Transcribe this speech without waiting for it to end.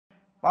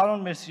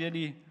Պարոն մեր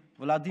սիրելի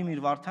Վլադիմիր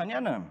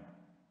Վարդանյանը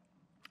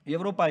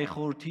Եվրոպայի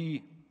խորհրդի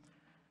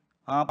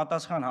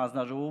համապատասխան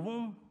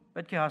հանձնաժողովում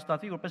պետք է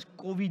հաստատվի որպես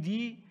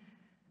կովիդի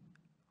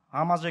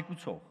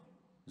համազեկուցող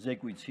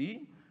զեկույցի,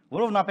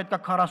 որով նա պետք է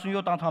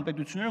 47 անդամ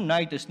պետություններում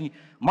նայի տեսնի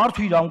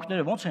մարդու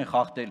իրավունքները ոնց են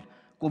խախտել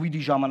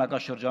կովիդի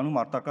ժամանակաշրջանում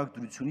արտակարգ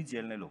դրությունից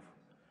ելնելով։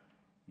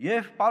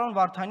 Եվ պարոն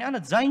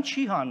Վարդանյանը ձայն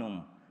չի հանում,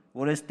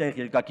 որ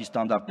այստեղ երկակի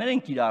ստանդարտներ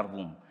են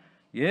կիրառվում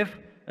եւ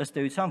ըստ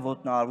էության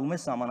ոտնահարվում է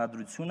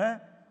սահմանադրությունը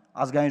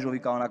ազգային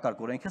ժողովի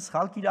կանոնակարգ օրենքը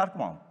սխալ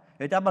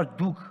կիրարկմամբ։ Հետաբար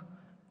դուք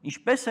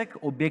ինչպես եք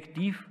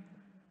օբյեկտիվ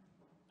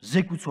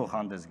զեկուցող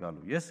հանդես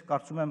գալու։ Ես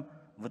կարծում եմ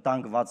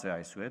վտանգված է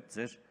այսուհետ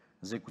ձեր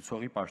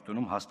զեկուցողի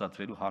պաշտոնում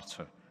հաստատվելու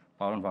հարցը,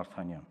 պարոն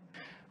Վարդանյան։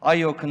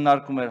 Այո,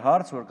 քննարկում էր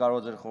հարց, որ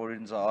կարող ձեր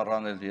խորհրդին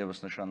առանել եւս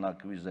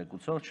նշանակվի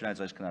զեկուցող,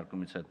 չնայած այս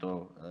քննարկումից հետո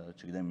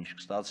չգիտեմ ինչ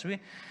կստացվի,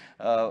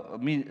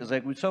 մի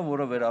զեկույցով,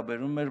 որը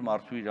վերաբերում էր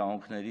մարդու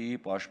իրավունքների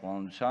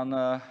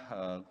պաշտպանությանը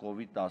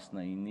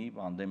COVID-19-ի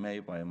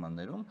պանդեմիայի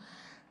պայմաններում,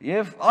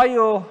 եւ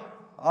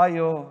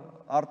այո,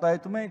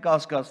 արտահայտում են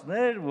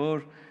կասկածներ,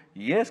 որ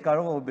ես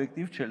կարող եմ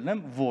օբյեկտիվ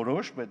չլինեմ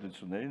որոշ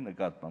պետությունների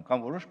նկատմամբ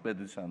կամ որոշ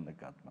պետության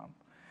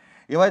նկատմամբ։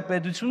 Եվ այդ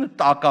պետությունը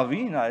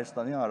տակավին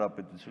Հայաստանի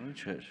Հանրապետությունը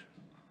չէր։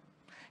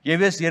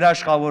 Եվ ես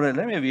երաշխավորել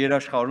եմ եւ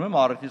երաշխավորում եմ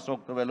առիթից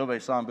օգտվելով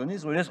այս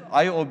ամբիոնից, որ ես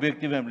այո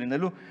օբյեկտիվ եմ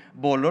լինելու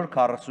բոլոր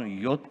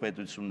 47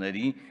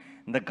 պետությունների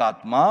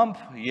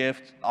նկատմամբ եւ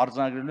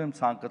արձանագրելու եմ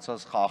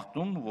ցանկացած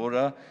խախտում,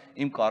 որը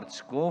իմ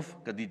կարծիքով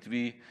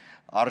կդիտվի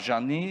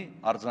արժանի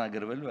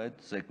արձանագրվելու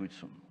այդ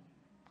զեկույցում։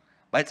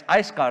 Բայց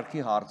այս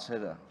կարգի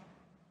հարցերը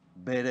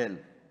բերել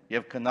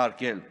եւ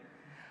քննարկել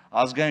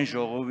ազգային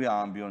ժողովի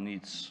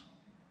ամբիոնից,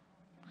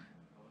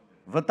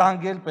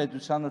 վտանգել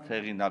պետությանը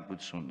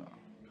հեղինակությունը,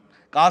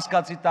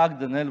 կասկածի տակ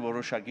դնել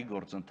որոշակի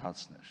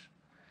գործընթացներ։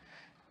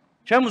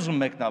 Չեմ ուզում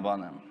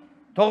մեկնաբանեմ,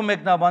 թող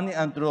մեկնաբանի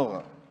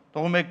ընտրողը,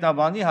 թող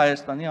մեկնաբանի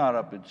Հայաստանի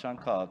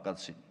Հանրապետության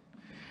քաղաքացին։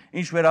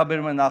 Ինչ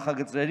վերաբերում է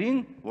նախագծերին,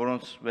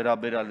 որոնց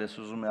վերաբերյալ ես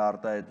ուզում եմ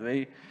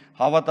արտահայտվեի,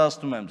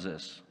 հավատացնում եմ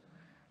ձեզ,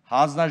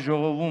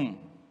 հանձնաժողովում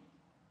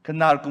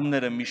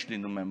քննարկումները միշտ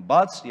լինում են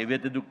բաց, եւ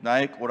եթե դուք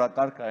նայեք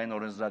օրակարգային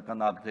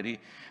օրենսդրական ակտերի,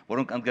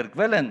 որոնք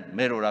ընդգրկվել են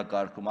մեր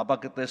օրակարգում, ապա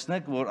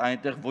կտեսնեք, որ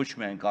այնտեղ ոչ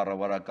միայն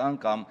կառավարական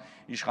կամ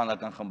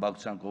իշխանական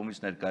խմբակցության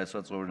կողմից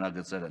ներկայացված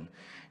օրինագծեր են,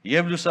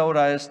 եւ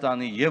Լուսավոր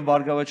Հայաստանի, եւ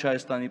Բարգավաճ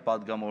Հայաստանի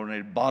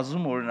падգամավորների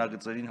բազում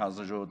օրինագծերին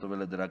հանձնաժողովը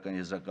տվել է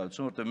դրական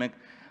եզրակացություն, որտեղ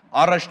մենք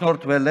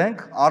առաջնորդվել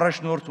ենք,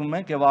 առաջնորդվում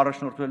ենք եւ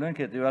առաջնորդվել ենք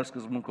հետեւյալ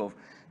սկզբունքով.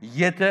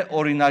 եթե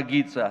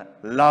օրինագիծը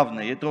լավն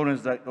է, եթե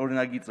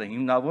օրինագիծը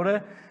հիմնավոր է,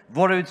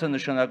 որևիցե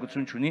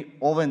նշանակություն չունի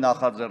ով է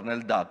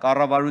նախաձեռնել դա,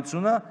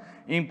 կառավարությունը,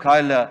 իմ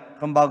քայլը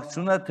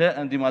խմբակցությունը, թե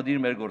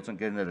ընդդիմադիր մեր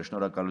գործընկերները,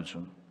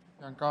 շնորհակալություն։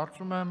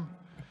 Կարծում եմ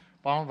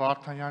պարոն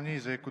Վարդանյանի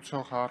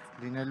զեկուցող հարց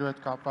լինելու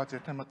հետ կապված,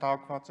 եթե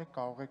մտահոգված եք,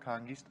 կարող եք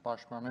հանգիստ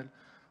պաշտպանել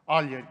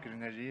այլ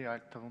երկրների,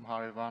 այդ թվում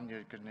հարևան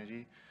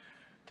երկրների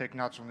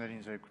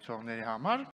տեխնացուներին զեկուցողների համար։